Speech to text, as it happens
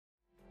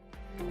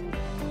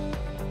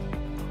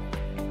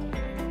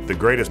the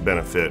greatest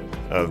benefit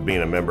of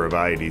being a member of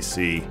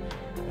IADC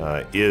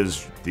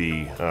is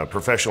the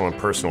professional and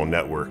personal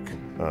network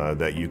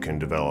that you can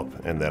develop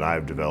and that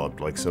I've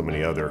developed like so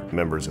many other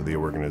members of the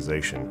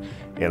organization.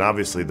 And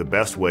obviously the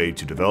best way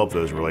to develop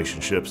those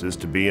relationships is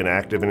to be an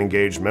active and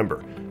engaged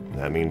member.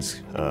 That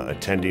means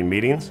attending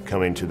meetings,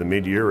 coming to the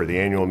mid-year or the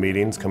annual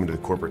meetings, coming to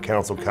the Corporate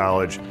Counsel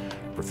College,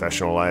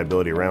 Professional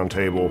Liability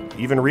Roundtable,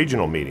 even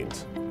regional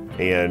meetings.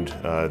 And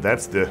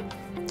that's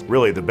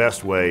really the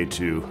best way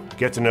to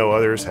get to know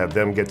others, have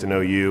them get to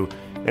know you,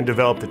 and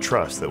develop the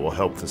trust that will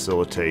help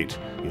facilitate,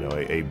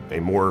 a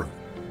more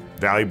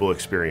valuable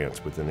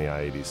experience within the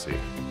IADC.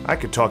 I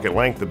could talk at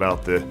length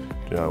about the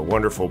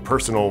wonderful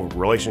personal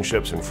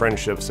relationships and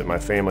friendships that my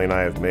family and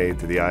I have made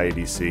through the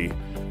IADC,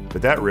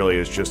 but that really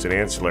is just an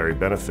ancillary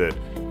benefit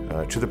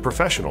to the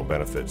professional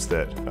benefits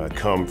that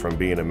come from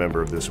being a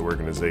member of this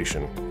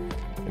organization.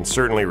 And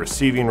certainly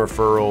receiving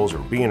referrals or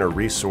being a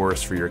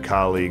resource for your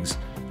colleagues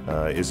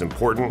is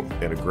important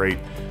and a great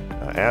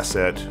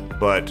asset,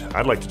 but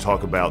I'd like to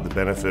talk about the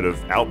benefit of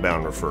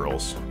outbound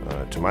referrals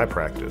to my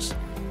practice.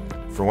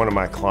 For one of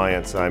my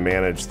clients, I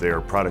manage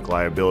their product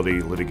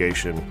liability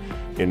litigation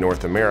in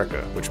North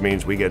America, which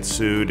means we get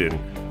sued in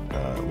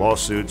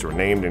lawsuits or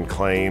named in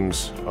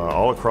claims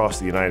all across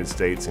the United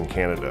States and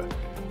Canada.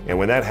 And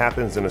when that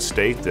happens in a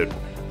state that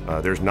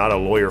there's not a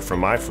lawyer from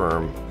my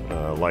firm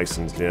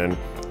licensed in,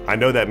 I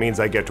know that means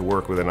I get to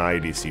work with an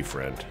IADC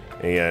friend.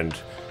 And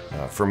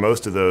for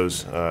most of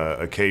those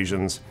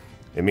occasions,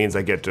 it means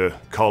I get to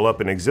call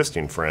up an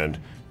existing friend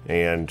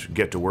and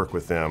get to work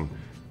with them.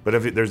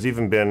 But there's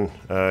even been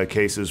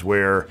cases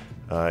where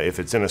if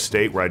it's in a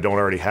state where I don't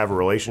already have a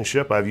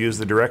relationship, I've used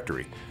the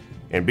directory.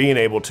 And being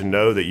able to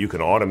know that you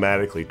can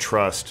automatically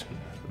trust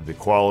the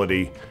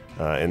quality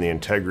and the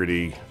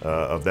integrity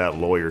of that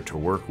lawyer to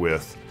work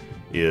with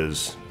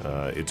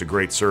it's a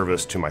great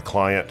service to my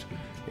client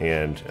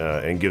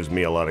and gives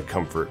me a lot of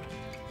comfort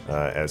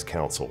as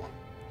counsel.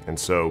 And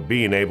so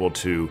being able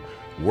to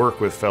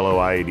work with fellow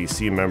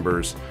IADC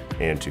members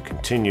and to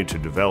continue to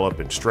develop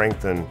and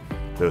strengthen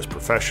those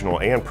professional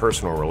and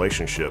personal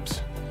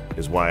relationships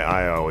is why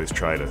I always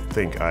try to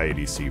think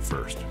IADC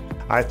first.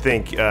 I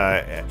think,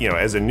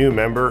 as a new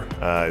member,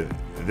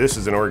 this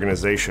is an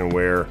organization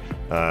where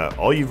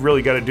all you've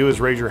really got to do is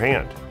raise your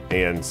hand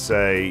and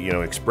say,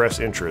 express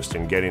interest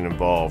in getting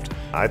involved.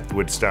 I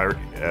would start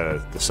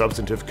at the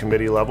substantive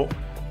committee level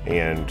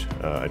and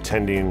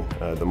attending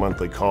the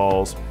monthly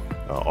calls,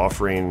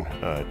 offering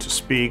to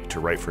speak, to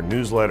write for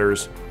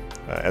newsletters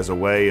as a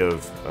way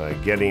of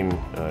getting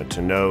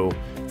to know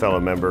fellow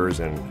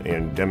members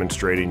and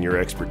demonstrating your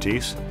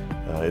expertise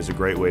is a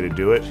great way to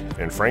do it.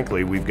 And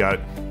frankly, we've got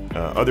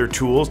other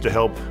tools to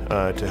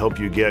help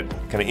you get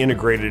kind of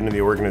integrated into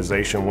the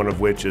organization, one of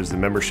which is the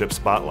Membership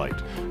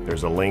Spotlight.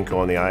 There's a link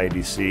on the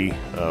IADC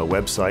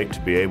website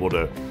to be able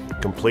to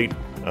complete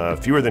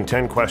fewer than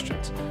 10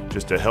 questions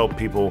just to help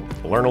people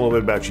learn a little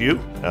bit about you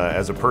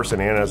as a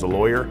person and as a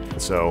lawyer.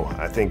 So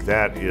I think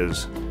that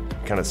is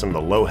kind of some of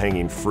the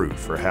low-hanging fruit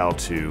for how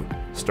to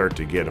start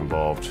to get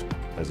involved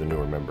as a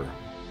newer member.